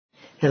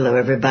Hello,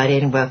 everybody,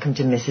 and welcome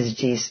to Mrs.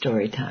 G's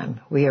Storytime.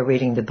 We are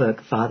reading the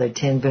book Father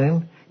Ten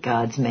Boom,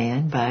 God's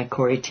Man by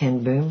Corrie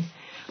Ten Boom,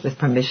 with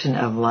permission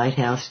of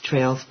Lighthouse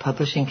Trails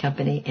Publishing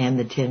Company and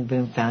the Ten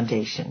Boom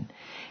Foundation.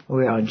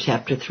 We're on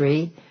Chapter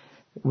 3,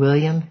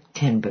 William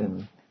Ten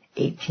Boom,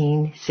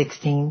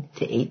 1816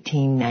 to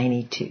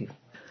 1892.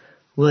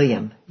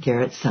 William,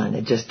 Garrett's son,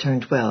 had just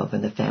turned 12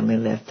 when the family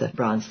left the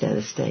Bronsted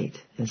estate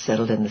and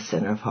settled in the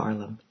center of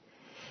Harlem.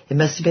 It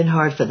must have been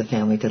hard for the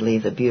family to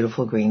leave the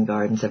beautiful green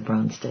gardens of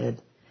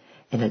Bronsted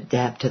and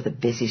adapt to the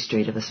busy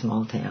street of a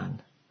small town.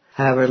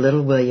 However,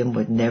 little William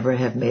would never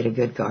have made a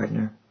good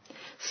gardener.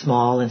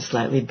 Small and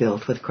slightly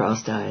built with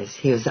crossed eyes,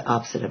 he was the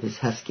opposite of his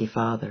husky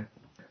father.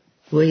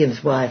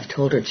 William's wife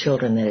told her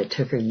children that it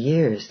took her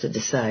years to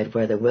decide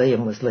whether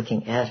William was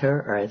looking at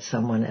her or at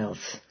someone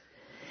else.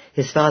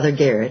 His father,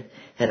 Garrett,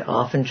 had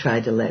often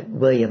tried to let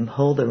William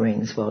hold the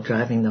reins while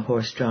driving the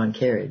horse-drawn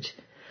carriage,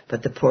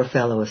 but the poor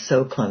fellow was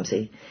so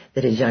clumsy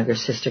that his younger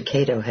sister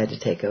Cato had to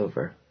take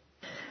over.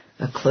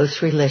 A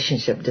close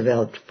relationship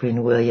developed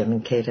between William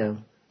and Cato.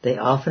 They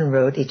often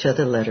wrote each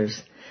other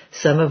letters,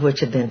 some of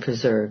which have been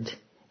preserved.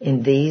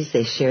 In these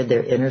they shared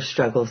their inner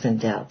struggles and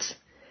doubts,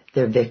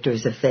 their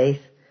victories of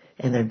faith,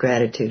 and their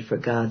gratitude for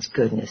God's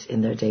goodness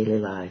in their daily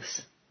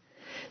lives.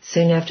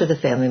 Soon after the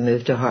family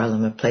moved to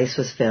Harlem, a place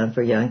was found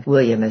for young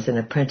William as an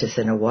apprentice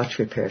in a watch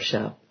repair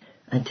shop.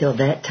 Until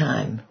that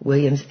time,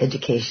 William's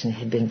education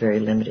had been very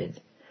limited,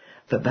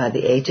 but by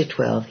the age of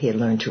 12 he had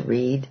learned to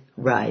read,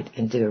 write,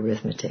 and do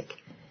arithmetic.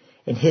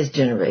 In his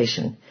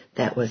generation,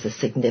 that was a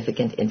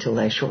significant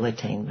intellectual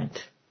attainment.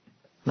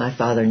 My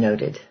father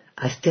noted,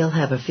 "I still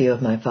have a few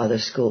of my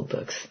father's school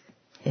books,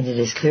 and it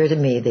is clear to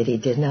me that he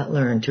did not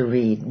learn to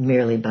read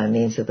merely by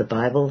means of the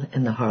Bible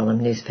and the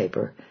Harlem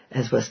newspaper,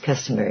 as was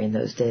customary in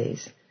those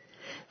days.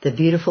 The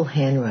beautiful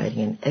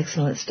handwriting and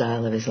excellent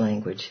style of his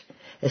language,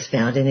 as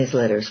found in his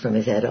letters from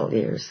his adult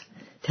years,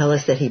 tell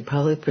us that he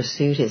probably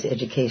pursued his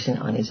education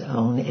on his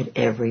own at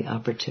every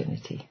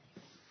opportunity."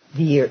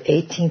 The year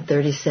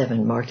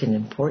 1837 marked an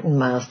important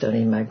milestone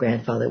in my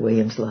grandfather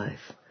William's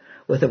life.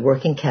 With a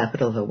working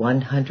capital of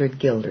 100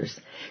 guilders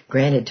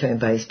granted to him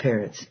by his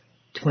parents,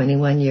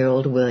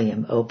 21-year-old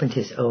William opened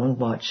his own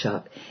watch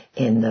shop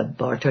in the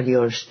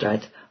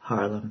Bartholomeusstraat,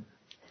 Harlem.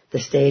 The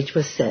stage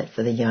was set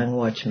for the young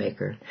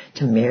watchmaker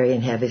to marry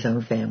and have his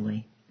own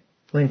family.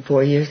 When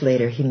 4 years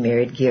later he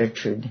married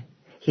Gertrude,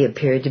 he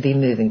appeared to be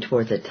moving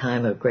towards a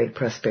time of great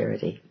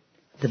prosperity.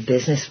 The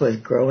business was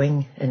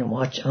growing, and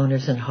watch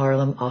owners in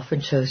Harlem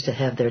often chose to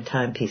have their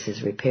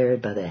timepieces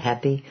repaired by the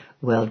happy,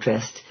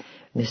 well-dressed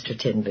Mr.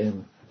 Ten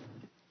Boom.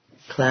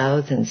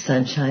 Clouds and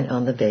sunshine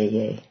on the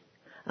Bayou.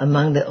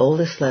 Among the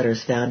oldest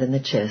letters found in the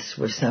chest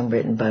were some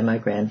written by my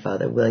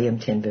grandfather, William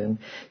Ten Boom,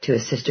 to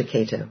his sister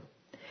Cato.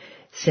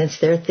 Since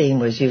their theme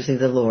was usually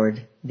the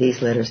Lord,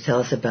 these letters tell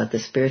us about the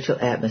spiritual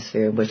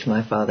atmosphere in which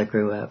my father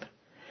grew up.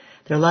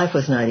 Their life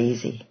was not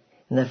easy.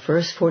 In the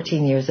first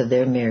 14 years of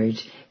their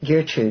marriage,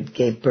 Gertrude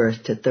gave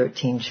birth to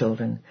 13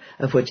 children,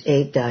 of which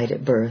 8 died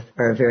at birth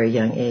or a very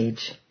young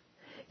age.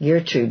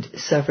 Gertrude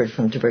suffered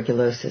from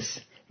tuberculosis,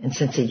 and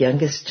since the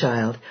youngest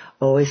child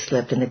always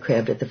slept in the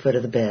crib at the foot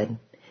of the bed,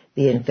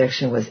 the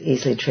infection was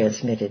easily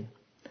transmitted.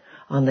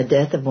 On the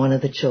death of one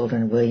of the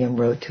children, William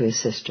wrote to his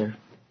sister,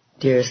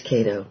 "Dearest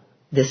Cato,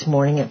 this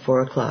morning at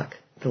 4 o'clock,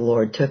 the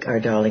Lord took our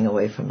darling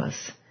away from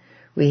us.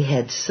 We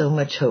had so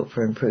much hope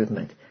for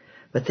improvement,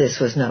 but this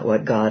was not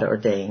what God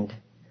ordained.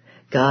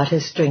 God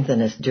has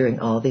strengthened us during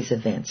all these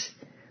events.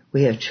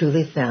 We have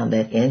truly found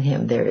that in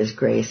Him there is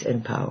grace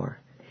and power.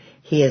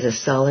 He is a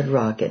solid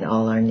rock in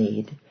all our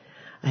need.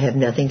 I have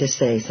nothing to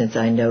say since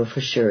I know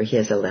for sure He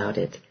has allowed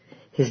it.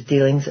 His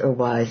dealings are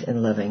wise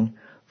and loving,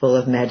 full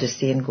of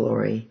majesty and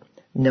glory.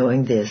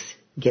 Knowing this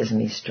gives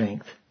me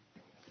strength."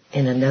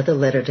 In another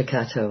letter to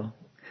Cato,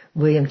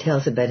 William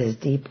tells about his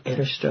deep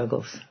inner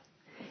struggles.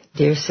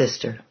 "Dear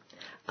sister,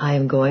 I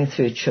am going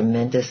through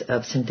tremendous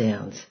ups and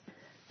downs.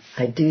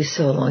 I do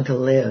so long to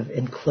live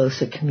in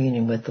closer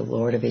communion with the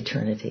Lord of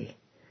eternity.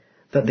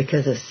 But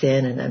because of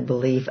sin and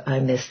unbelief, I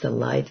miss the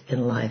light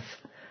and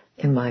life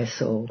in my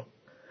soul.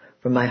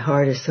 For my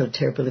heart is so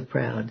terribly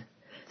proud,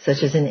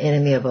 such as an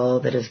enemy of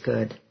all that is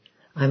good.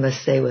 I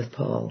must say with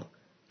Paul,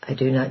 I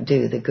do not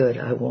do the good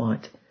I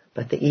want,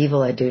 but the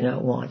evil I do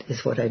not want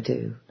is what I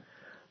do.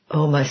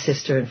 Oh, my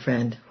sister and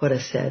friend, what a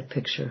sad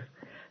picture.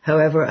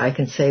 However, I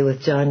can say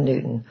with John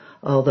Newton,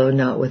 although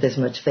not with as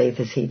much faith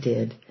as he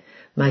did,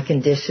 my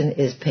condition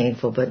is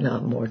painful but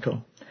not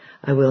mortal.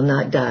 I will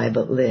not die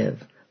but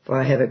live, for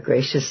I have a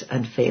gracious,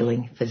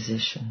 unfailing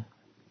physician."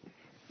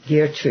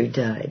 Gertrude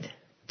died.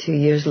 2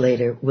 years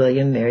later,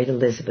 William married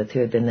Elizabeth, who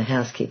had been the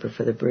housekeeper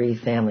for the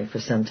bereaved family for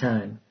some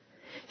time.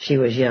 She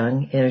was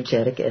young,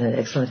 energetic, and an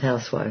excellent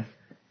housewife.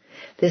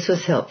 This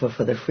was helpful,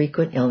 for the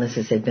frequent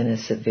illnesses had been a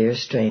severe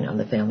strain on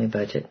the family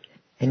budget,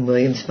 and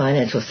William's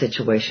financial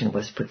situation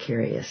was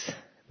precarious.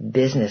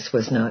 Business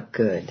was not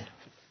good.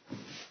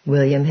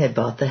 William had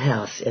bought the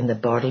house in the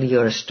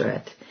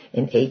Bartholomeusstraat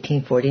in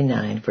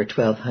 1849 for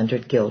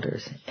 1,200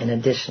 guilders. In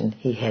addition,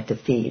 he had to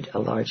feed a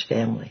large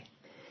family.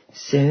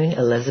 Soon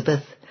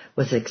Elizabeth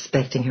was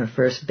expecting her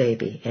first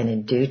baby, and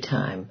in due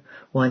time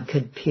one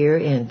could peer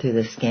in through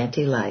the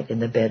scanty light in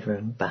the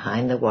bedroom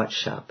behind the watch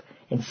shop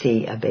and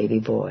see a baby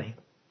boy.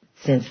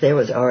 Since there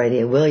was already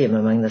a William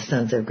among the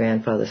sons of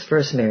grandfather's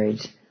first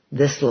marriage,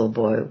 this little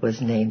boy was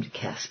named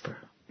Casper.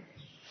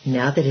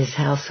 Now that his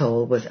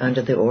household was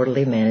under the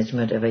orderly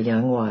management of a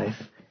young wife,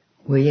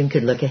 William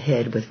could look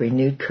ahead with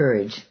renewed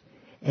courage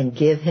and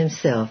give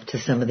himself to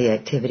some of the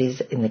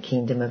activities in the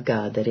kingdom of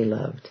God that he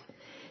loved.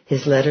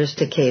 His letters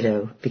to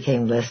Cato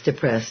became less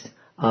depressed,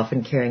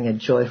 often carrying a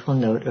joyful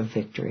note of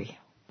victory.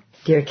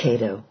 Dear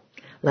Cato,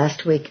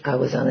 last week I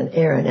was on an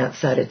errand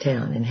outside of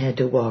town and had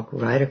to walk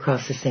right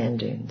across the sand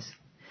dunes.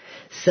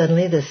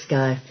 Suddenly the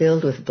sky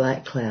filled with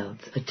black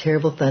clouds. A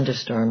terrible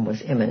thunderstorm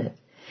was imminent.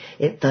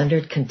 It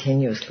thundered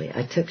continuously.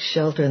 I took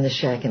shelter in the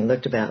shack and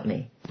looked about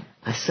me.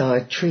 I saw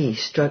a tree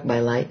struck by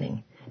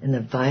lightning, and the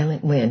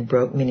violent wind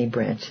broke many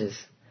branches.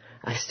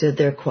 I stood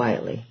there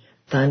quietly,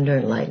 thunder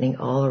and lightning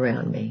all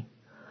around me.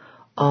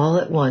 All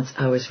at once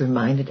I was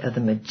reminded of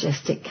the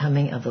majestic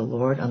coming of the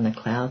Lord on the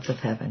clouds of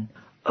heaven.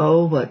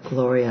 Oh, what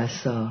glory I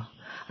saw!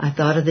 I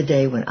thought of the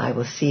day when I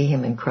will see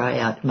him and cry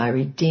out, my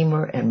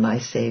Redeemer and my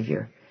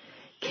Savior.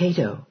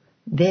 Cato,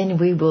 then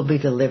we will be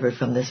delivered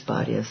from this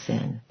body of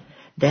sin.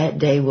 That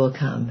day will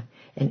come,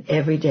 and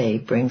every day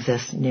brings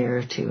us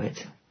nearer to it.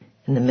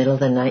 In the middle of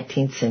the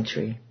 19th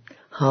century,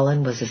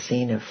 Holland was a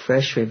scene of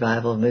fresh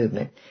revival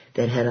movement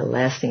that had a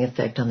lasting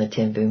effect on the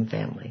Ten Boom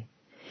family.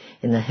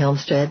 In the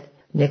Helmstead,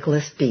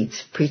 Nicholas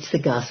Beets preached the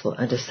gospel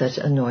under such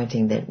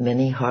anointing that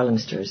many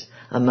Haarlemsters,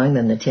 among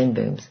them the Ten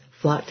Booms,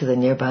 flocked to the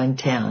nearby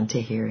town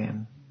to hear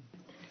him.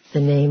 The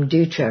name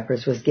Dew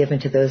Trappers was given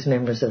to those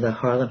members of the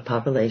Haarlem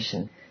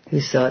population who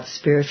sought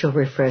spiritual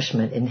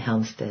refreshment in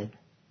Helmstead.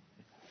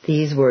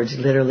 These words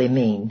literally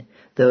mean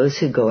those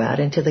who go out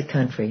into the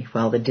country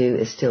while the dew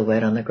is still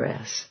wet on the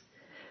grass.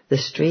 The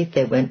street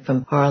that went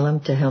from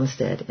Haarlem to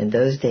Helmstead in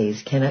those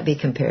days cannot be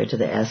compared to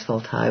the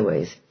asphalt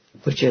highways,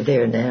 which are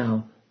there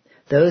now.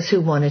 Those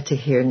who wanted to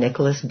hear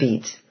Nicholas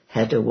Beets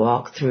had to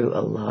walk through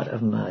a lot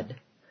of mud.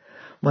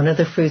 One of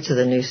the fruits of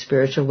the new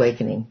spiritual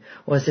awakening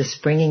was the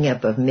springing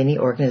up of many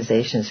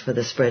organizations for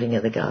the spreading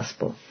of the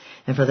gospel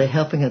and for the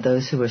helping of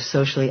those who were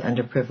socially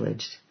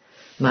underprivileged.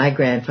 My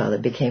grandfather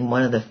became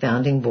one of the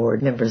founding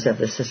board members of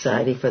the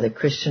Society for the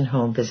Christian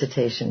Home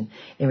Visitation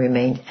and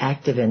remained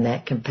active in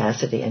that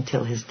capacity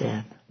until his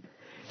death.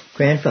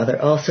 Grandfather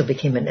also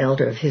became an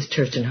elder of his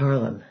church in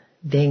Haarlem.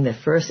 Being the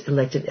first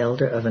elected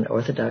elder of an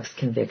Orthodox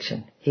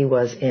conviction, he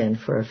was in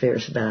for a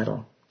fierce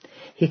battle.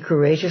 He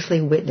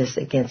courageously witnessed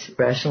against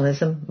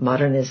rationalism,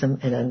 modernism,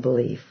 and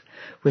unbelief,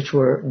 which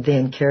were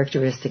then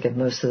characteristic of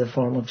most of the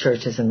formal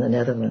churches in the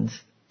Netherlands.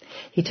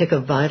 He took a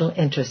vital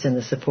interest in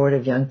the support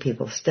of young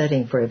people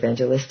studying for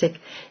evangelistic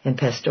and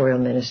pastoral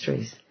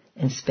ministries,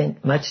 and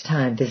spent much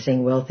time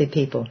visiting wealthy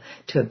people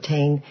to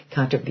obtain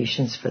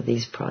contributions for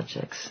these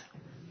projects.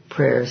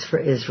 Prayers for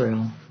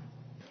Israel.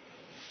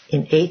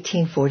 In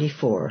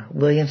 1844,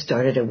 William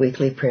started a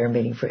weekly prayer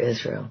meeting for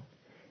Israel.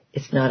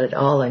 It's not at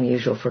all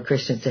unusual for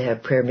Christians to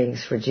have prayer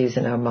meetings for Jews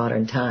in our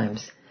modern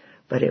times,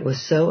 but it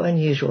was so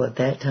unusual at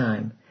that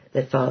time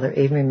that Father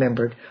even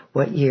remembered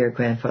what year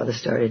Grandfather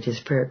started his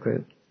prayer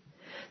group.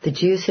 The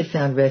Jews had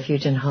found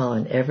refuge in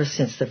Holland ever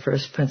since the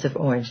first Prince of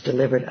Orange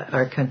delivered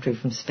our country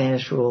from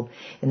Spanish rule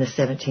in the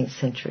 17th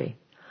century.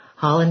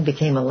 Holland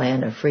became a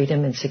land of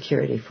freedom and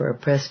security for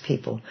oppressed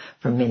people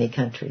from many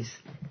countries.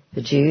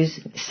 The Jews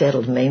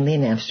settled mainly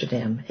in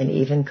Amsterdam and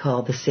even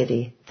called the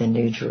city the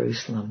New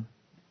Jerusalem.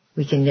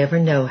 We can never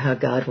know how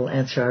God will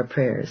answer our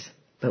prayers,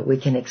 but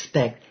we can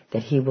expect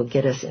that He will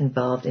get us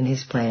involved in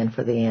His plan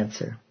for the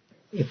answer.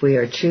 If we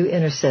are true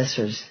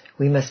intercessors,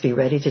 we must be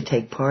ready to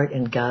take part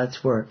in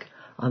God's work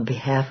on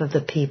behalf of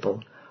the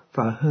people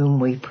for whom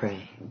we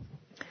pray.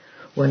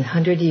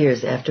 100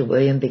 years after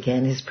William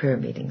began his prayer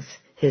meetings,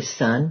 his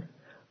son,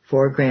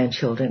 4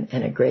 grandchildren,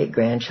 and a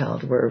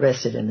great-grandchild were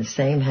arrested in the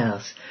same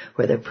house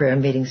where the prayer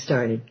meeting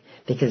started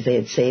because they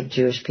had saved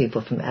Jewish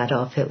people from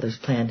Adolf Hitler's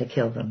plan to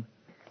kill them.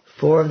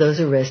 4 of those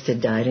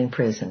arrested died in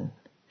prison.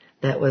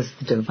 That was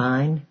the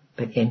divine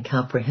but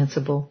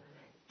incomprehensible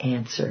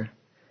answer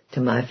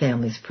to my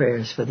family's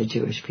prayers for the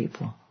Jewish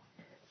people.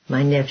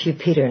 My nephew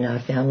Peter and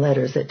I found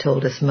letters that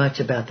told us much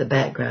about the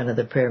background of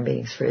the prayer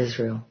meetings for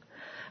Israel.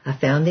 I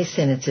found these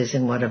sentences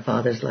in one of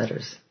Father's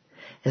letters.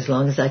 As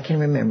long as I can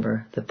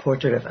remember, the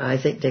portrait of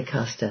Isaac de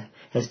Costa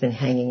has been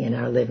hanging in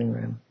our living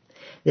room.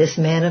 This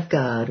man of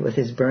God, with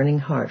his burning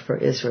heart for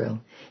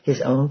Israel,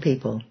 his own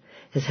people,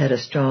 has had a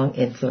strong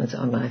influence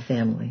on my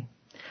family.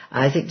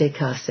 Isaac de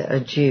Costa, a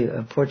Jew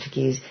of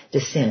Portuguese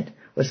descent,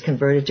 was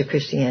converted to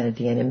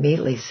Christianity and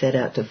immediately set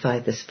out to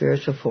fight the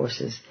spiritual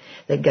forces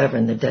that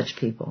govern the Dutch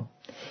people.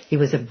 He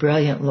was a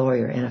brilliant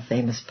lawyer and a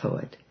famous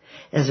poet.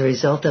 As a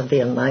result of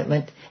the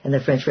Enlightenment and the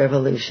French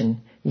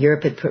Revolution,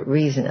 Europe had put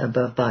reason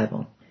above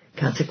Bible.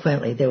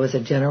 Consequently, there was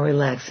a general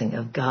relaxing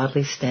of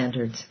godly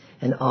standards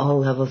in all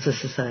levels of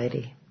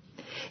society.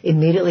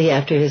 Immediately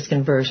after his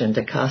conversion,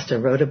 Da Costa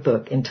wrote a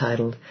book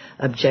entitled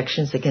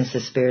Objections Against the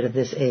Spirit of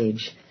This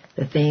Age.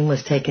 The theme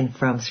was taken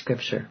from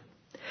Scripture.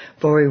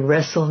 For we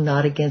wrestle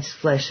not against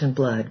flesh and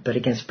blood, but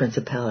against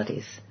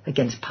principalities,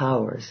 against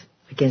powers,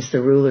 against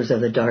the rulers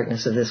of the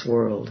darkness of this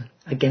world,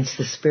 against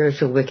the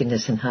spiritual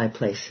wickedness in high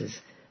places.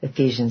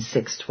 Ephesians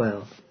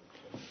 6:12.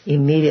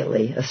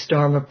 Immediately, a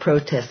storm of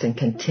protest and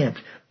contempt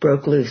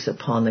broke loose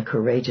upon the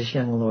courageous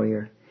young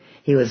lawyer.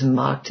 He was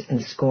mocked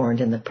and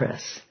scorned in the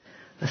press.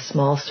 A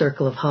small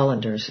circle of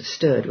Hollanders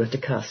stood with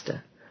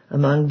DaCosta.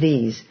 Among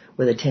these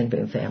were the Ten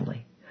Boom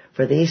family.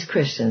 For these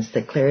Christians,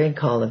 the clarion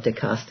call of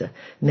DaCosta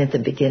meant the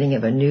beginning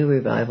of a new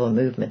revival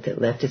movement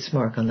that left its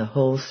mark on the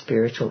whole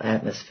spiritual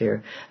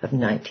atmosphere of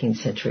 19th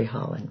century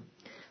Holland.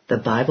 The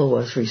Bible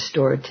was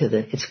restored to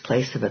its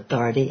place of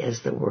authority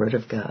as the Word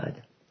of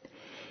God.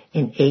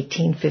 In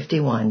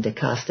 1851,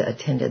 DaCosta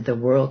attended the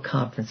World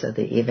Conference of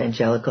the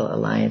Evangelical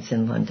Alliance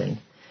in London.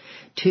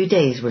 2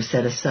 days were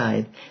set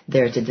aside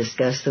there to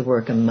discuss the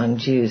work among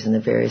Jews in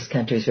the various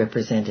countries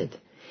represented.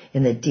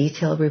 In the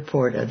detailed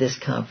report of this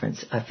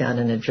conference, I found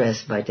an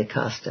address by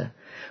DaCosta,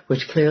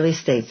 which clearly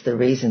states the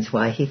reasons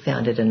why he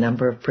founded a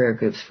number of prayer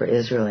groups for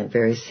Israel in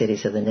various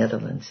cities of the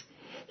Netherlands.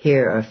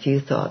 Here are a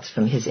few thoughts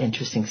from his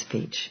interesting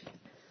speech.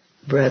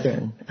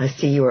 Brethren, I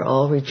see you are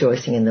all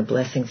rejoicing in the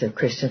blessings of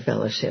Christian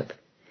fellowship.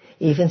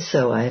 Even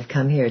so, I have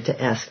come here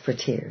to ask for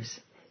tears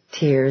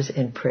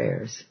and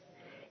prayers.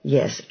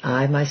 Yes,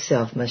 I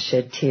myself must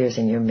shed tears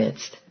in your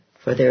midst,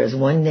 for there is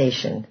one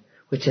nation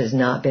which has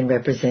not been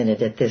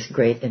represented at this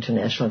great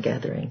international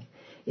gathering.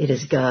 It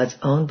is God's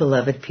own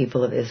beloved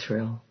people of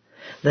Israel.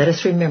 Let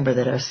us remember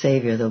that our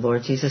Savior, the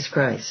Lord Jesus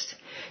Christ,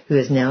 who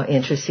is now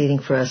interceding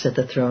for us at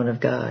the throne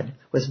of God,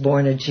 was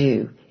born a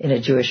Jew in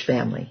a Jewish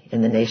family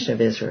in the nation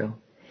of Israel.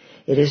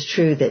 It is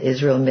true that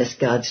Israel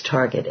missed God's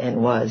target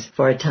and was,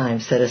 for a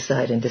time, set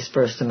aside and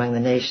dispersed among the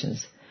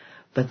nations.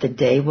 But the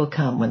day will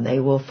come when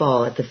they will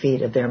fall at the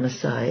feet of their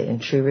Messiah in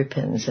true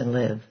repentance and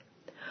live.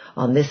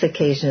 On this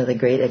occasion of the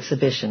Great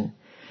Exhibition,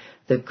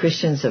 the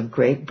Christians of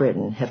Great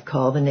Britain have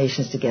called the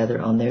nations together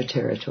on their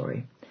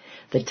territory.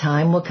 The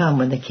time will come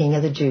when the King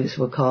of the Jews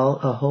will call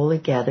a holy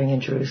gathering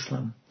in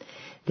Jerusalem.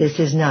 This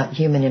is not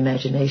human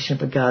imagination,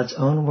 but God's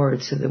own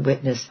words through the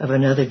witness of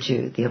another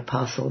Jew, the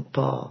Apostle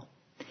Paul.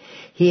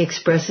 He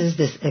expresses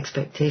this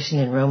expectation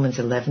in Romans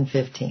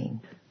 11:15.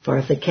 For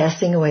if the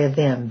casting away of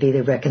them be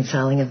the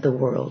reconciling of the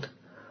world,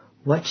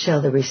 what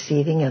shall the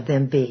receiving of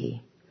them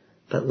be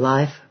but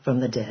life from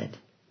the dead?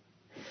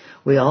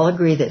 We all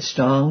agree that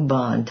strong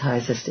bond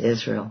ties us to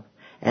Israel.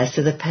 As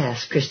to the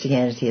past,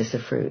 Christianity is the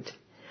fruit,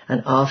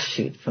 an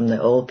offshoot from the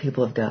old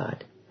people of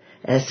God.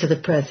 As to the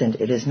present,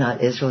 it is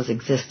not Israel's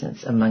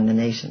existence among the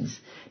nations,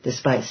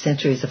 despite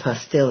centuries of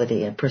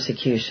hostility and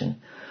persecution,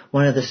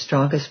 one of the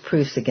strongest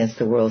proofs against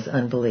the world's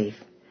unbelief.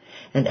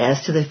 And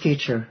as to the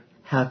future,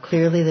 how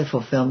clearly the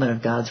fulfillment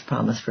of God's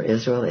promise for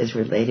Israel is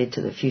related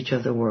to the future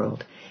of the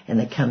world and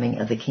the coming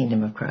of the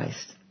kingdom of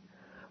Christ.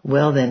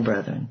 Well then,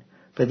 brethren,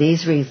 for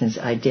these reasons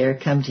I dare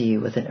come to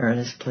you with an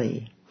earnest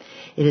plea.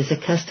 It is a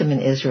custom in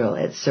Israel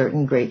at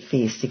certain great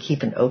feasts to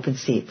keep an open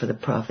seat for the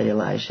prophet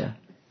Elijah.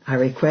 I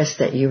request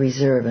that you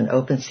reserve an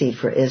open seat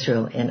for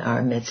Israel in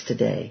our midst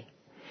today.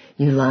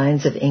 You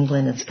lions of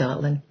England and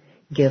Scotland,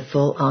 give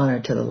full honor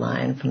to the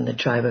lion from the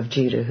tribe of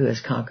Judah who has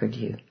conquered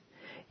you.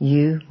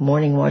 You,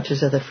 morning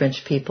watchers of the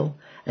French people,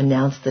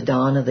 announce the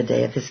dawn of the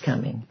day of his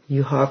coming.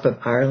 You harp of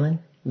Ireland,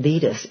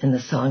 lead us in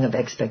the song of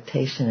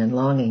expectation and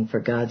longing for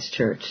God's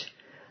church.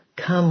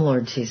 Come,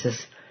 Lord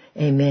Jesus.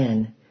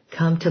 Amen.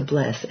 Come to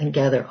bless and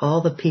gather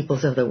all the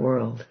peoples of the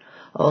world,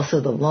 also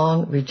the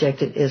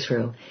long-rejected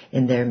Israel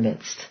in their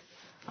midst.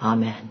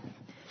 Amen.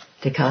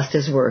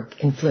 DaCosta's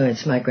work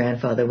influenced my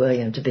grandfather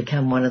William to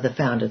become one of the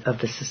founders of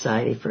the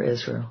Society for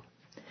Israel.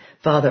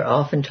 Father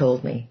often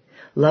told me,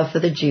 love for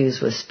the Jews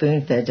was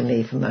spoon-fed to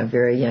me from my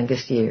very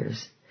youngest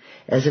years.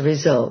 As a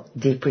result,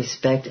 deep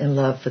respect and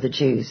love for the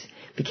Jews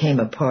became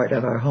a part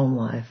of our home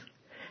life.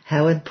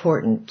 How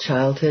important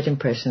childhood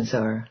impressions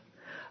are.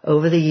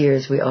 Over the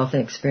years, we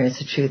often experience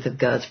the truth of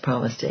God's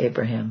promise to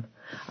Abraham.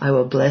 I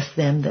will bless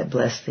them that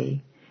bless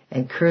thee,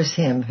 and curse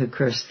him who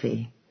cursed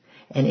thee.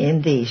 And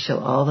in thee shall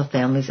all the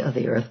families of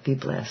the earth be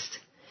blessed.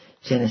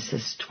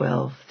 Genesis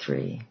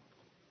 12:3.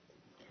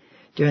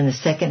 During the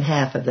second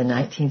half of the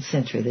 19th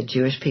century, the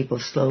Jewish people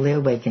slowly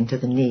awakened to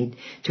the need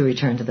to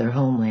return to their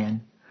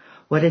homeland.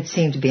 What had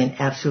seemed to be an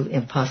absolute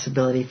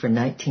impossibility for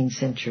 19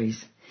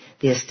 centuries,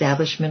 the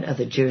establishment of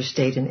the Jewish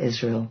state in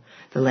Israel,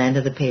 the land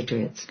of the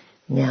patriots,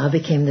 now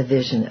became the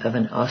vision of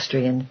an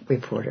Austrian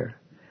reporter,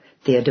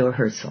 Theodor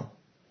Herzl.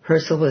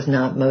 Herzl was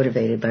not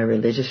motivated by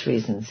religious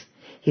reasons.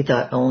 He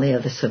thought only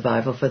of the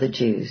survival for the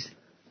Jews.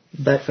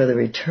 But for the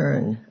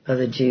return of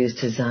the Jews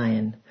to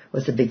Zion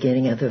was the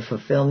beginning of the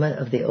fulfillment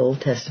of the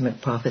Old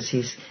Testament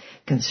prophecies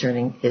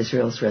concerning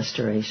Israel's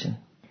restoration.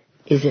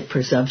 Is it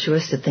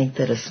presumptuous to think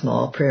that a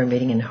small prayer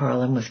meeting in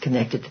Harlem was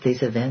connected to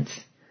these events?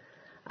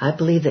 I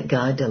believe that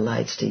God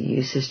delights to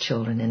use his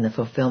children in the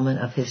fulfillment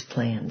of his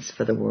plans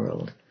for the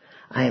world.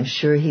 I am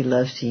sure he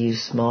loves to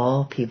use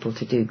small people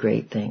to do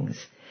great things.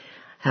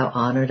 How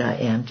honored I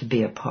am to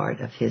be a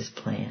part of his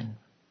plan.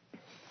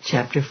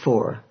 Chapter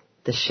 4,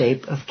 The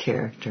Shape of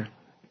Character.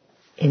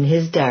 In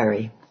his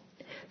diary,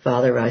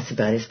 Father writes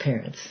about his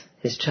parents,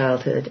 his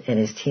childhood, and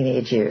his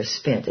teenage years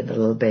spent in the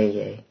little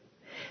Bélier.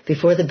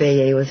 Before the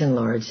Bélier was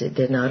enlarged, it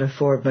did not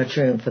afford much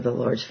room for the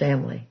large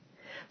family.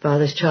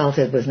 Father's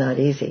childhood was not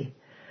easy,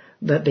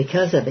 but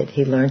because of it,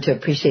 he learned to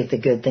appreciate the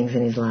good things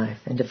in his life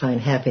and to find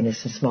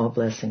happiness in small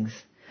blessings.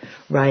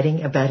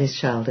 Writing about his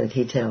childhood,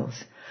 he tells,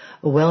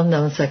 a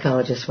well-known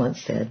psychologist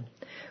once said,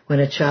 when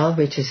a child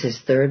reaches his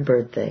 3rd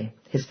birthday,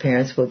 his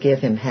parents will give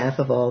him half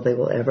of all they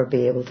will ever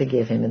be able to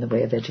give him in the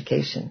way of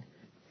education.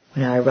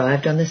 When I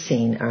arrived on the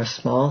scene, our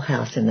small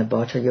house in the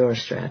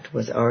Botteljorestraat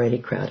was already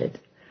crowded.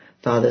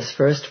 Father's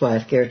first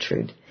wife,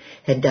 Gertrude,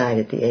 had died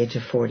at the age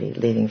of 40,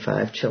 leaving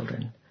 5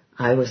 children.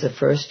 I was the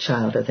first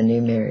child of the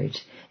new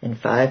marriage, and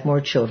 5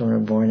 more children were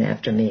born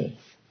after me.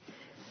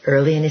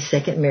 Early in his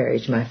second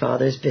marriage, my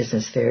father's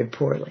business fared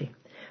poorly,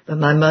 but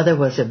my mother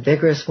was a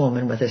vigorous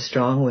woman with a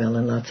strong will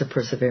and lots of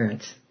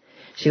perseverance.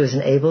 She was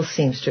an able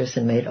seamstress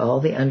and made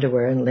all the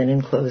underwear and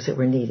linen clothes that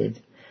were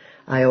needed.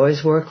 I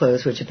always wore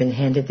clothes which had been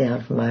handed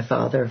down from my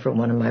father or from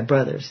one of my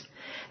brothers,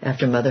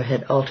 after Mother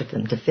had altered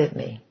them to fit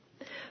me.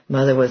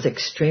 Mother was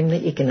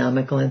extremely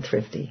economical and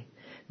thrifty.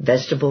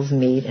 Vegetables,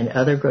 meat, and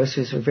other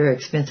groceries were very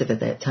expensive at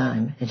that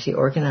time, and she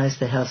organized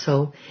the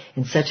household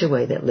in such a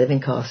way that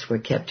living costs were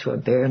kept to a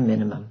bare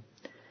minimum.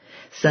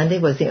 Sunday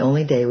was the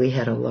only day we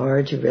had a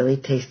large, really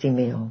tasty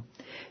meal.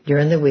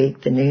 During the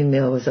week, the noon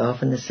meal was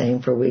often the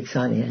same for weeks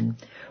on end.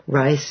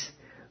 Rice,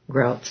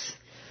 groats,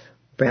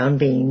 brown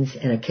beans,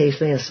 and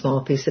occasionally a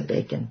small piece of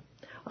bacon.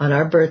 On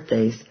our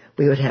birthdays,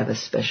 we would have a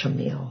special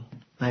meal.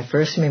 My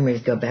first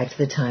memories go back to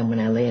the time when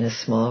I lay in a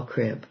small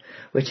crib,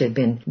 which had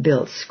been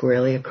built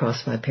squarely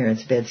across my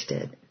parents'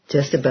 bedstead,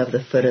 just above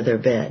the foot of their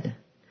bed.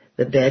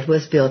 The bed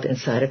was built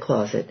inside a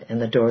closet,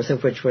 and the doors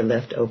of which were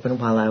left open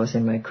while I was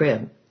in my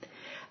crib.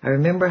 I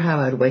remember how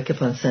I'd wake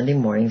up on Sunday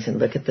mornings and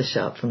look at the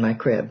shop from my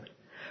crib.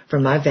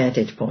 From my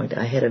vantage point,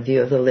 I had a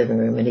view of the living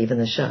room and even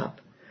the shop,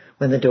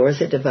 when the doors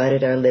that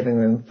divided our living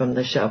room from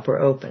the shop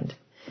were opened.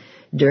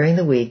 During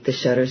the week, the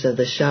shutters of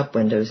the shop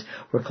windows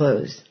were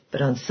closed,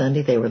 but on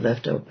Sunday they were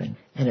left open,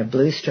 and a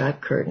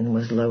blue-striped curtain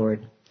was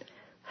lowered.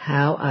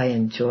 How I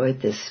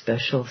enjoyed this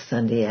special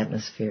Sunday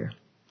atmosphere.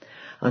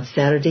 On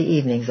Saturday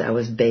evenings, I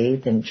was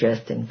bathed and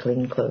dressed in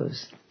clean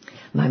clothes.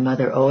 My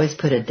mother always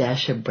put a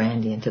dash of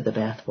brandy into the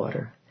bath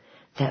water.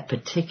 That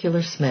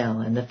particular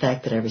smell and the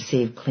fact that I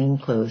received clean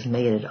clothes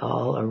made it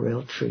all a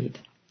real treat.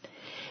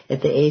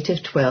 At the age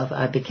of 12,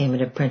 I became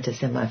an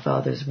apprentice in my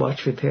father's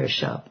watch repair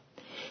shop.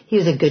 He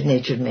was a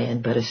good-natured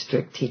man, but a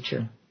strict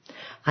teacher.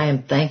 I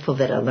am thankful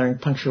that I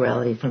learned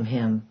punctuality from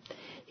him.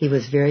 He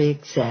was very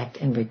exact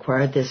and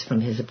required this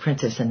from his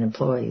apprentice and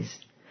employees.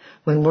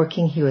 When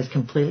working, he was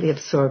completely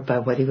absorbed by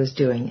what he was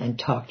doing and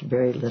talked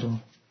very little.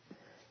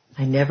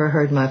 I never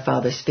heard my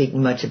father speak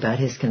much about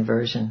his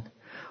conversion.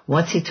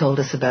 Once he told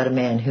us about a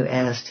man who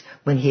asked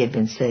when he had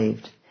been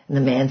saved, and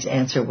the man's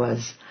answer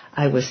was,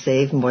 I was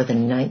saved more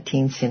than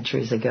 19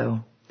 centuries ago.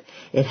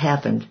 It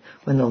happened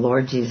when the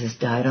Lord Jesus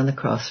died on the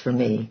cross for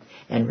me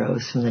and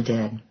rose from the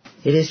dead.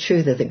 It is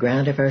true that the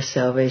ground of our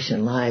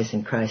salvation lies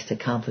in Christ's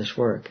accomplished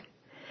work.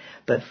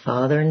 But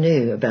Father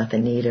knew about the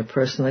need of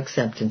personal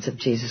acceptance of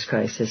Jesus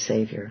Christ as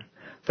Savior.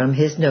 From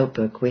his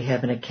notebook, we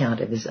have an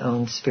account of his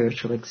own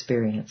spiritual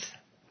experience.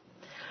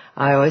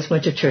 I always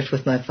went to church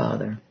with my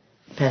father.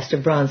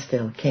 Pastor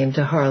Bronsfield came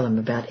to Harlem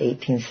about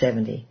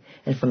 1870,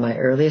 and from my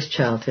earliest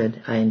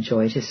childhood, I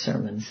enjoyed his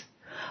sermons.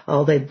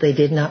 Although they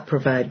did not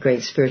provide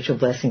great spiritual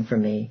blessing for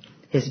me,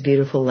 his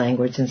beautiful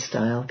language and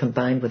style,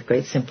 combined with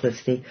great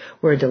simplicity,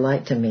 were a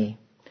delight to me.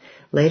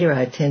 Later,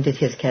 I attended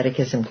his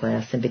catechism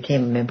class and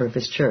became a member of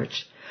his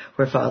church,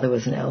 where Father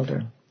was an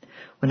elder.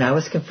 When I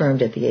was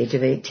confirmed at the age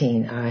of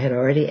 18, I had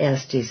already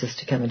asked Jesus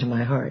to come into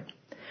my heart.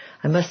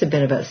 I must have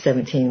been about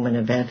 17 when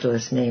an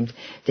evangelist named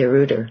De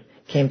Ruyter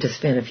came to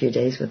spend a few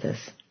days with us.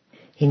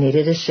 He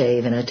needed a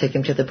shave, and I took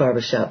him to the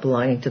barber shop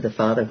belonging to the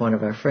father of one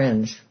of our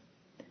friends.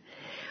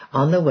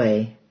 On the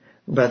way,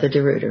 Brother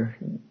De Ruyter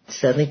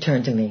suddenly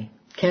turned to me.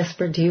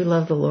 Casper, do you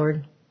love the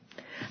Lord?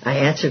 I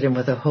answered him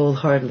with a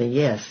wholeheartedly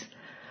yes.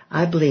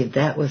 I believe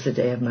that was the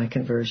day of my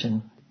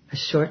conversion. A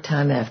short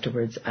time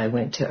afterwards, I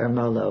went to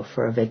Ermelo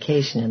for a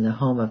vacation in the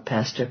home of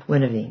Pastor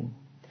Winneveen.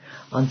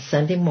 On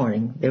Sunday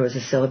morning, there was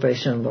a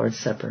celebration of Lord's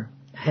Supper.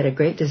 I had a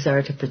great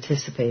desire to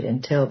participate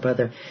and tell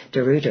Brother De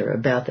Ruyter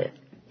about it.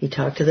 He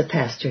talked to the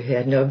pastor, who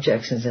had no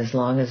objections as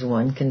long as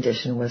one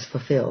condition was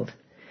fulfilled.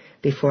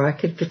 Before I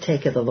could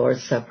partake of the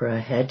Lord's Supper, I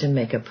had to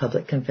make a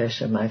public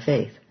confession of my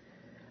faith.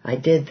 I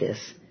did this,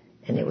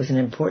 and it was an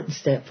important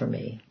step for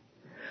me.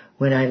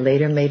 When I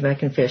later made my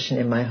confession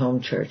in my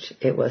home church,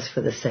 it was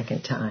for the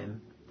second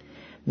time.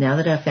 Now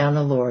that I found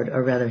the Lord,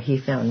 or rather He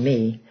found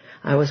me,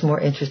 I was more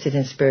interested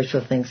in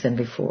spiritual things than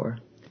before.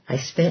 I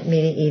spent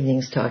many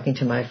evenings talking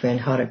to my friend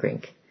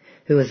Hodegrink,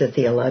 who was a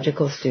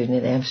theological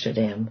student in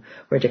Amsterdam,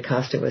 where Da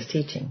Costa was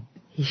teaching.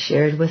 He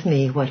shared with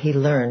me what he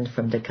learned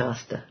from Da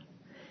Costa.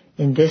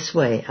 In this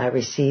way, I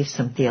received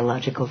some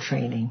theological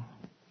training.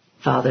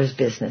 Father's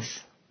business.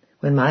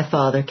 When my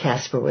father,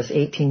 Casper, was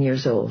 18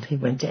 years old, he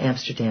went to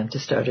Amsterdam to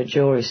start a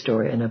jewelry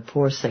store in a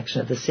poor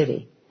section of the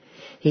city.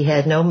 He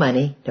had no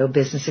money, no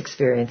business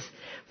experience,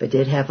 but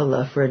did have a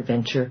love for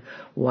adventure,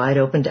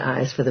 wide-opened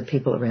eyes for the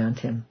people around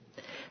him.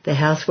 The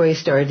house where he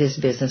started his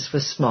business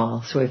was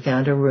small, so he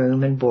found a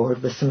room and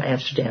board with some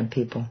Amsterdam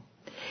people.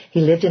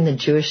 He lived in the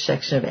Jewish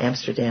section of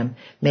Amsterdam,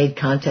 made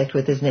contact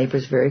with his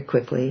neighbors very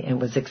quickly, and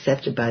was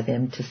accepted by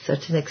them to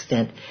such an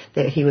extent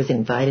that he was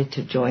invited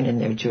to join in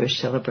their Jewish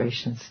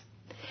celebrations.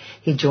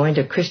 He joined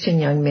a Christian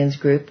young men's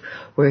group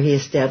where he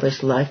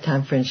established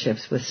lifetime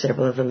friendships with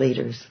several of the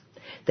leaders.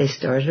 They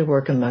started to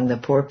work among the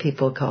poor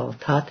people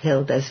called Tot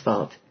Heil des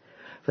Volk,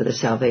 for the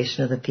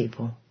salvation of the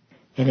people.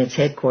 And its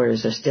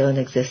headquarters are still in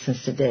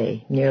existence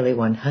today, nearly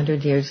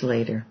 100 years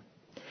later.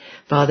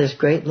 Father's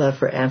great love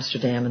for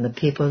Amsterdam and the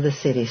people of the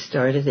city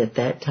started at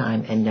that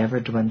time and never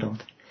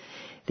dwindled.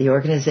 The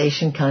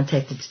organization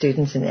contacted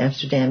students in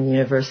Amsterdam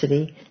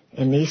University,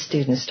 and these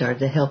students started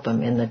to help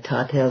them in the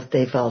Tot Heil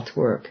des Volk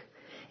work,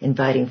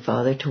 inviting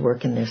Father to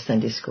work in their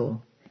Sunday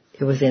school.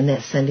 It was in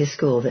that Sunday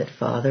school that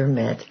Father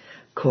met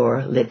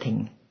Cor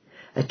Litting,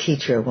 a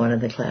teacher of one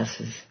of the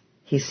classes.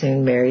 He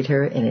soon married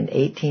her, and in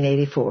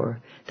 1884,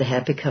 the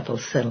happy couple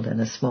settled in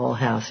a small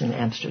house in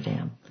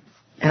Amsterdam.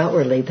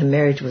 Outwardly, the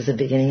marriage was the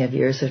beginning of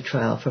years of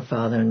trial for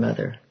Father and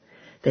Mother.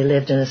 They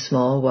lived in a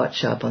small watch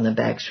shop on the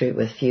back street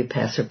with few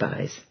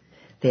passerbys.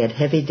 They had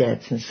heavy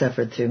debts and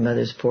suffered through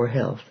Mother's poor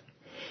health.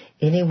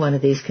 Any one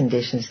of these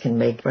conditions can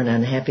make for an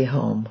unhappy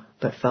home,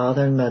 but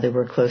Father and Mother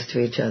were close to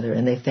each other,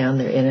 and they found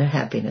their inner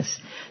happiness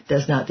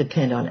does not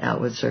depend on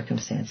outward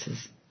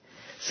circumstances.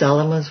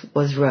 Solomon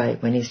was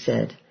right when he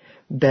said,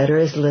 "Better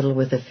is little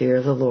with the fear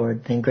of the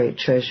Lord than great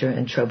treasure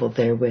and trouble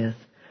therewith."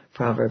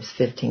 Proverbs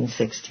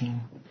 15:16.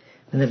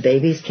 When the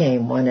babies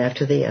came one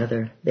after the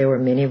other, there were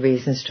many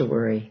reasons to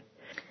worry.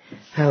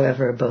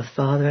 However, both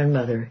Father and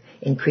Mother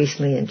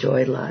increasingly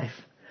enjoyed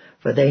life,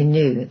 for they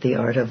knew the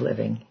art of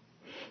living.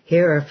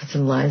 Here are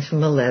some lines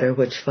from a letter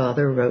which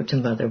Father wrote to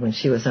Mother when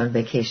she was on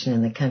vacation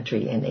in the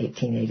country in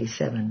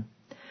 1887.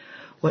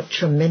 What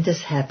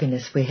tremendous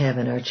happiness we have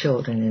in our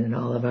children and in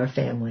all of our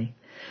family.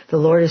 The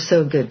Lord is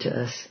so good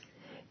to us.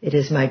 It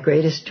is my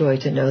greatest joy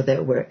to know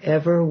that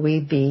wherever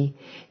we be,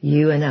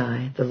 you and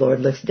I, the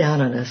Lord looks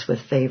down on us with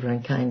favor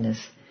and kindness,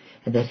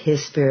 and that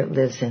His Spirit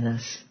lives in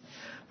us.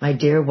 My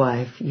dear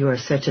wife, you are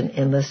such an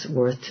endless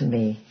worth to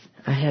me.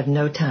 I have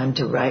no time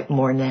to write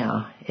more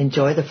now.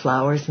 Enjoy the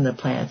flowers and the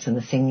plants and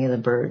the singing of the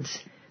birds,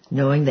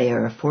 knowing they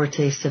are a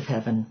foretaste of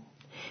heaven.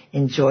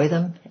 Enjoy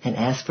them, and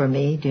as for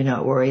me, do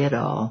not worry at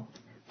all.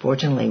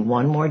 Fortunately,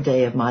 one more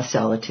day of my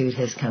solitude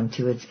has come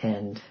to its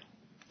end.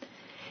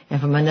 And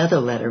from another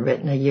letter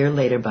written a year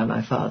later by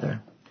my father,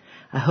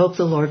 I hope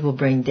the Lord will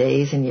bring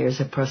days and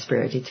years of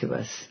prosperity to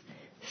us.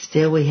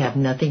 Still, we have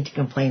nothing to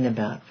complain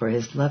about, for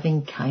His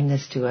loving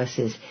kindness to us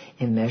is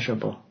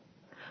immeasurable.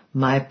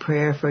 My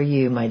prayer for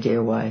you, my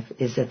dear wife,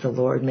 is that the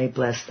Lord may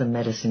bless the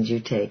medicines you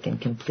take and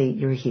complete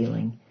your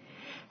healing.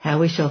 How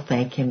we shall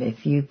thank Him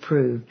if you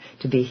prove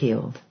to be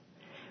healed.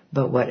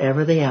 But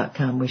whatever the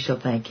outcome, we shall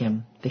thank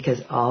Him,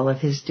 because all of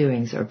His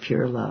doings are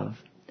pure love.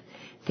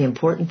 The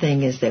important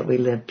thing is that we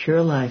live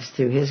pure lives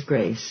through His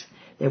grace,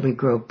 that we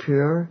grow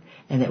pure,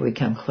 and that we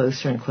come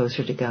closer and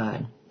closer to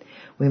God.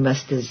 We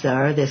must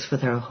desire this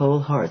with our whole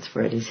hearts,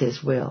 for it is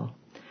His will.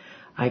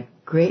 I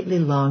greatly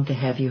long to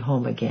have you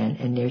home again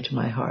and near to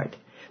my heart.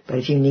 But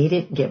if you need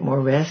it, get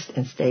more rest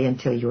and stay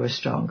until you are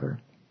stronger.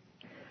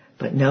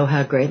 But know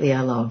how greatly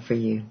I long for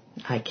you.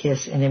 I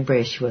kiss and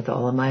embrace you with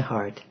all of my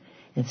heart,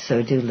 and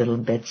so do little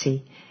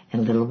Betsy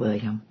and little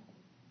William.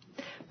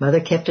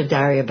 Mother kept a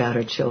diary about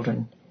her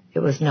children. It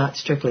was not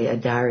strictly a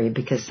diary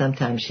because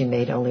sometimes she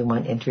made only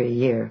one entry a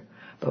year,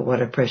 but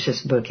what a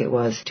precious book it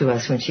was to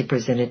us when she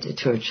presented it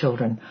to her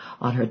children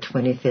on her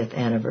 25th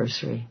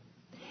anniversary.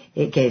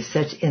 It gave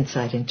such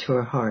insight into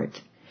her heart.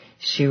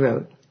 She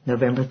wrote,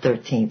 November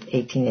 13th,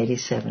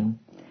 1887,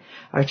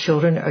 "Our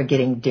children are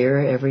getting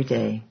dearer every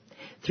day.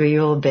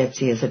 3-year-old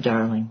Betsy is a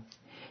darling.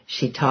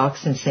 She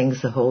talks and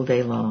sings the whole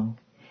day long.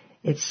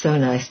 It's so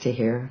nice to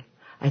hear her.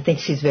 I think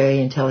she's very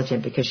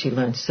intelligent because she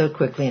learns so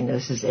quickly and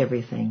knows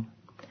everything.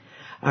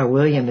 Our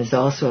William is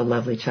also a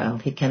lovely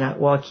child. He cannot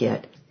walk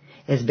yet,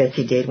 as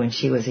Betsy did when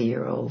she was a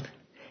year old.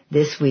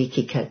 This week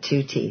he cut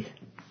 2 teeth.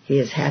 He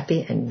is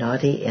happy and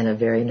naughty in a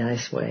very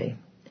nice way.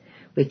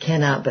 We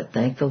cannot but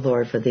thank the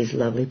Lord for these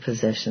lovely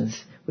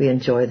possessions. We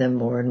enjoy them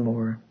more and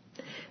more.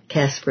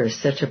 Casper is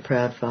such a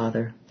proud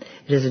father.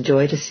 It is a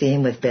joy to see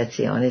him with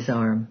Betsy on his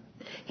arm.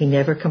 He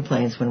never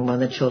complains when one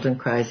of the children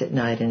cries at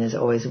night and is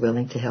always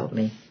willing to help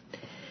me.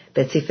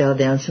 Betsy fell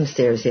down some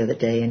stairs the other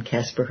day, and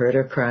Casper heard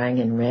her crying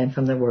and ran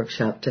from the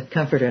workshop to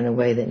comfort her in a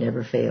way that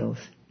never fails.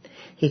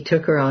 He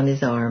took her on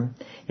his arm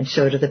and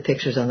showed her the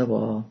pictures on the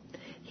wall.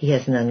 He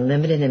has an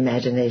unlimited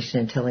imagination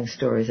in telling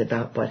stories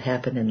about what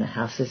happened in the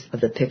houses of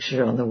the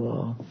pictures on the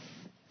wall.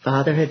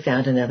 Father had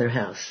found another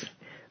house.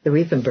 The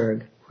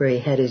Riefenberg, where he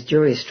had his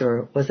jewelry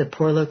store, was a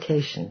poor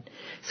location,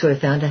 so he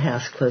found a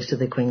house close to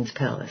the Queen's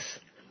Palace.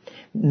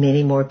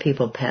 Many more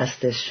people passed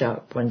this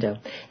shop window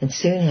and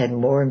soon had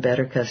more and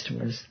better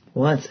customers.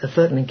 Once a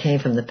footman came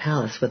from the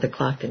palace with a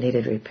clock that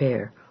needed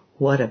repair.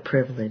 What a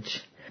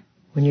privilege.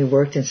 When you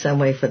worked in some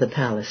way for the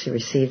palace, you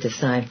received a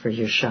sign for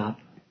your shop.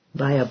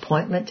 By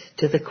appointment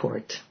to the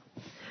court.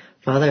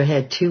 Father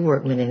had 2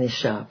 workmen in his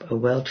shop, a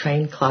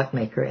well-trained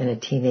clockmaker and a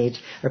teenage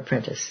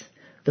apprentice.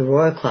 The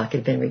royal clock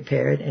had been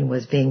repaired and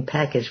was being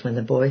packaged when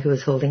the boy who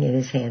was holding it in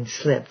his hand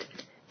slipped,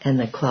 and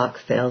the clock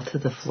fell to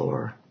the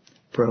floor,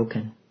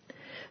 broken.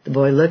 The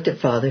boy looked at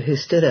Father, who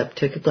stood up,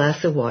 took a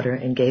glass of water,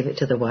 and gave it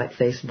to the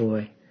white-faced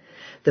boy.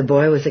 The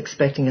boy was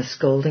expecting a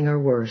scolding or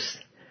worse,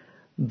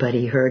 but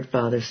he heard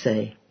Father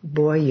say,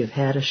 "Boy, you've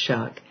had a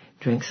shock.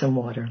 Drink some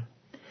water."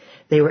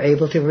 They were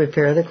able to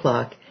repair the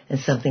clock, and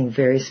something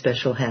very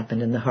special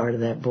happened in the heart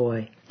of that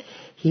boy.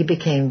 He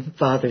became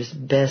Father's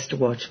best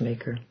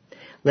watchmaker.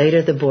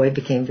 Later, the boy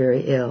became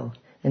very ill,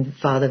 and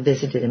Father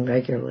visited him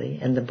regularly,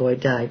 and the boy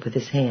died with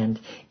his hand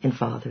in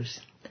Father's.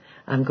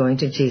 "I'm going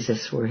to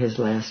Jesus," were his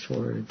last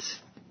words.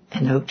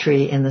 An oak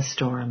tree in the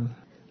storm.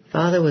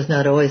 Father was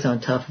not always on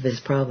top of his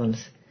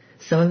problems.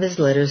 Some of his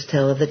letters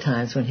tell of the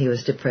times when he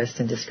was depressed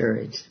and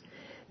discouraged.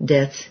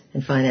 Debts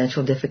and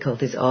financial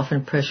difficulties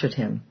often pressured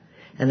him,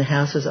 and the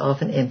house was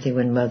often empty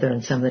when Mother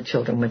and some of the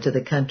children went to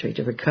the country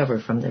to recover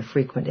from their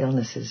frequent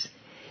illnesses.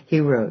 He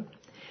wrote,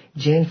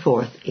 June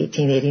 4th,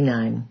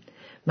 1889,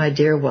 "My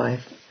dear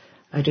wife,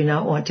 I do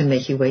not want to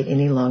make you wait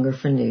any longer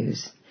for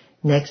news.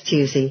 Next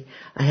Tuesday,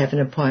 I have an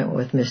appointment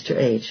with Mr.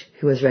 H.,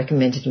 who has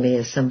recommended me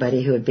as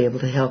somebody who would be able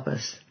to help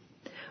us.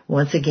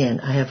 Once again,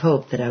 I have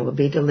hope that I will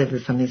be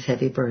delivered from these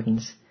heavy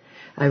burdens.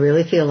 I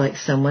really feel like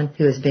someone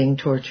who is being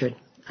tortured.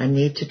 I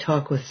need to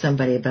talk with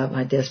somebody about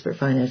my desperate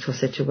financial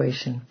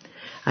situation.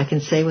 I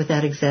can say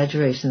without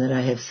exaggeration that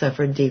I have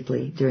suffered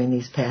deeply during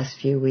these past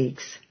few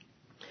weeks.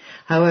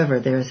 However,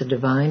 there is a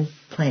divine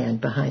plan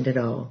behind it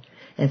all,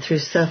 and through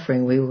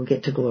suffering we will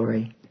get to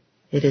glory.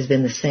 It has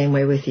been the same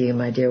way with you,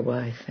 my dear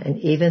wife, and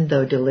even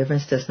though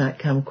deliverance does not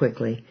come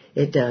quickly,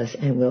 it does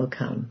and will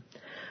come.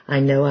 I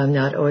know I'm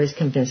not always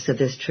convinced of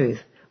this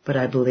truth, but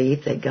I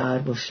believe that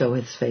God will show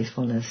His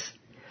faithfulness.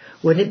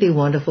 Wouldn't it be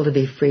wonderful to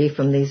be free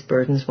from these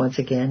burdens once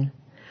again?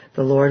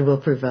 The Lord will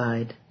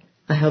provide.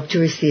 I hope to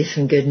receive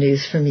some good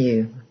news from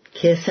you.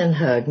 Kiss and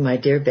hug my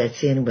dear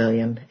Betsy and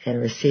William, and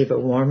receive a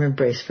warm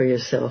embrace for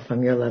yourself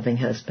from your loving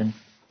husband."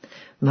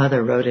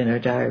 Mother wrote in her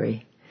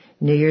diary,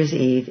 New Year's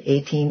Eve,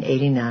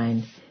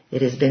 1889.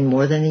 It has been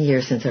more than a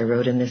year since I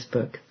wrote in this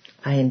book.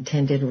 I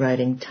intended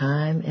writing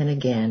time and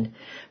again,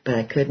 but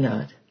I could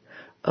not.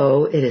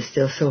 Oh, it is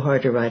still so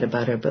hard to write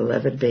about our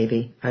beloved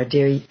baby, our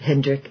dear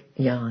Hendrik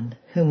Jan,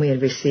 whom we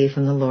had received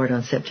from the Lord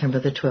on September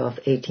the 12th,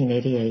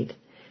 1888,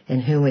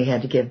 and whom we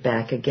had to give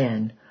back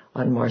again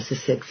on March the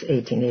 6th,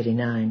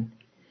 1889.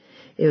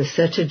 It was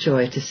such a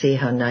joy to see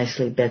how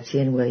nicely Betsy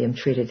and William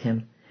treated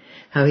him,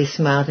 how he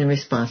smiled in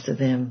response to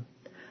them.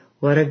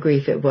 What a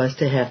grief it was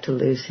to have to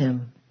lose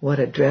him. What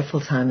a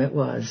dreadful time it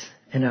was,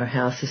 and our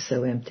house is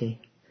so empty.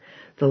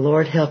 The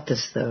Lord helped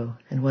us, though,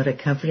 and what a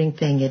comforting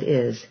thing it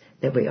is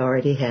that we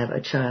already have a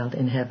child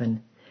in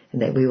heaven,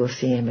 and that we will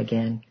see him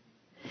again.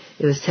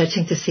 It was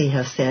touching to see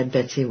how sad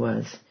Betsy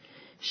was.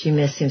 She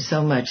missed him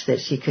so much that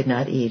she could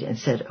not eat and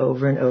said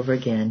over and over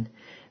again,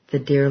 "The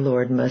dear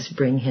Lord must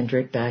bring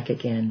Hendrik back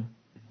again."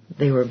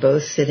 They were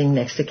both sitting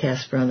next to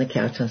Casper on the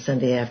couch on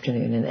Sunday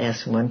afternoon and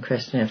asked one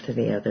question after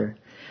the other.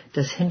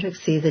 Does Hendrik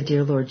see the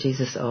dear Lord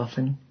Jesus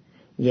often?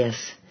 Yes,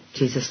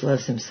 Jesus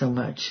loves him so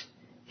much.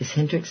 Is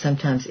Hendrik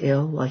sometimes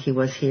ill like he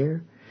was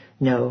here?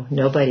 No,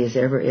 nobody is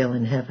ever ill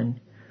in heaven.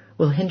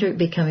 Will Hendrik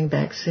be coming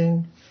back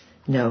soon?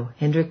 No,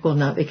 Hendrik will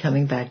not be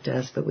coming back to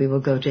us, but we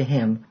will go to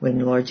him when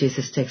the Lord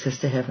Jesus takes us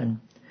to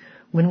heaven.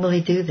 When will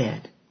he do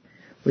that?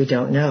 We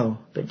don't know,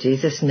 but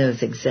Jesus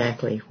knows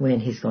exactly when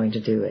he's going to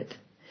do it.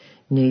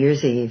 New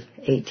Year's Eve,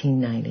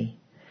 1890.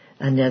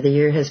 Another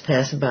year has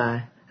passed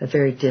by, a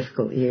very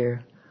difficult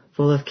year,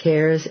 full of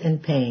cares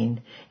and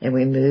pain, and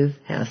we move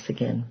house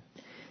again.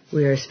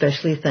 We are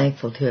especially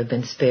thankful to have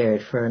been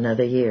spared for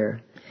another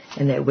year,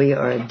 and that we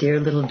are a dear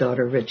little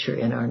daughter richer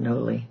in our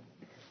Noli.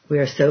 We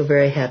are so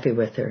very happy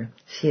with her.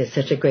 She is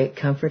such a great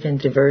comfort and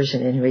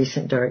diversion in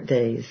recent dark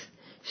days.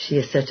 She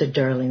is such a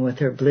darling with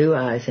her blue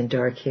eyes and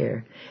dark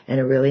hair, and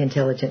a really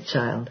intelligent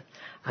child.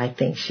 I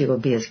think she will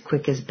be as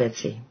quick as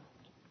Betsy.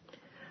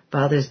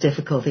 Father's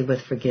difficulty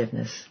with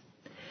forgiveness.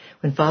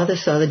 When Father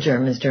saw the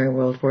Germans during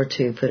World War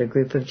II put a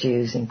group of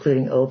Jews,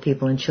 including old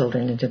people and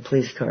children, into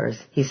police cars,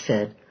 he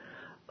said,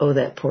 "Oh,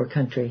 that poor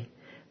country.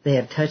 They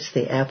have touched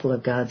the apple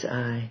of God's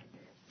eye.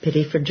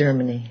 Pity for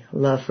Germany,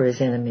 love for his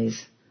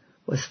enemies."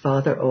 Was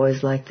Father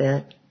always like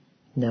that?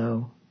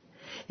 No.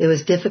 It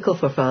was difficult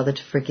for Father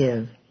to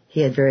forgive.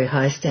 He had very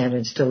high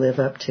standards to live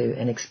up to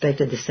and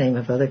expected the same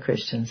of other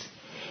Christians.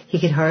 He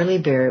could hardly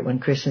bear it when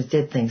Christians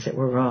did things that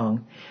were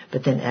wrong,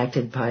 but then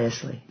acted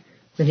piously.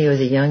 When he was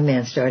a young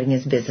man starting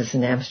his business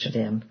in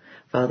Amsterdam,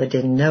 Father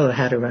didn't know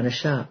how to run a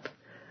shop.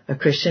 A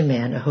Christian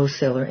man, a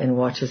wholesaler in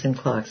watches and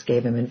clocks,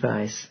 gave him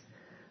advice.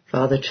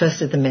 Father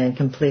trusted the man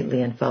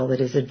completely and followed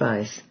his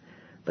advice,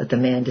 but the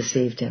man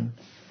deceived him.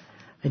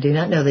 I do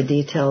not know the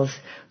details,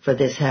 for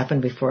this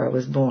happened before I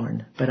was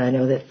born, but I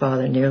know that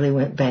Father nearly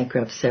went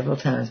bankrupt several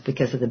times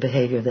because of the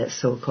behavior of that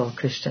so-called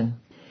Christian.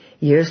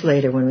 Years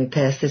later, when we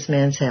passed this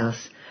man's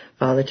house,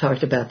 Father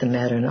talked about the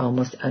matter in an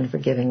almost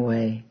unforgiving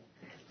way.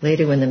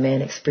 Later, when the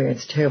man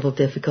experienced terrible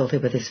difficulty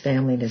with his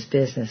family and his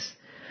business,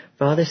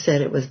 Father said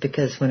it was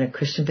because when a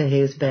Christian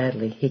behaves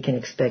badly, he can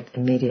expect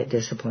immediate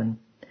discipline.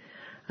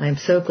 I am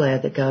so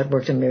glad that God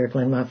worked a miracle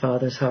in my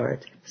father's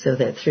heart so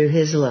that through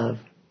his love,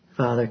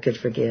 Father could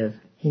forgive.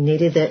 He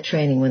needed that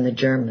training when the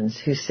Germans,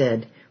 who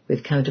said,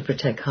 "We've come to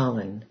protect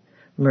Holland,"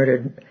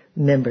 murdered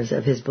members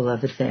of his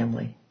beloved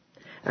family.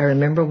 I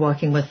remember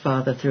walking with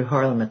Father through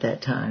Harlem at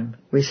that time.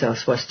 We saw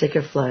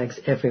swastika flags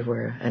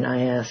everywhere, and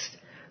I asked,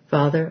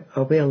 "Father,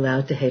 are we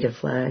allowed to hate a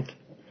flag?"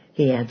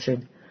 He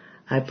answered,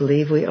 "I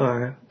believe we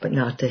are, but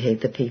not to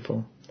hate the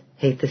people.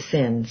 Hate the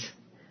sins,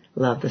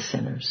 love the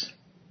sinners."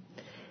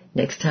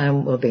 Next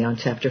time we'll be on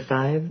Chapter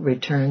 5,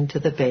 Return to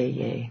the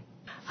Bayeux.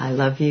 I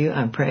love you,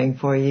 I'm praying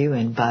for you,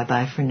 and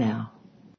bye-bye for now.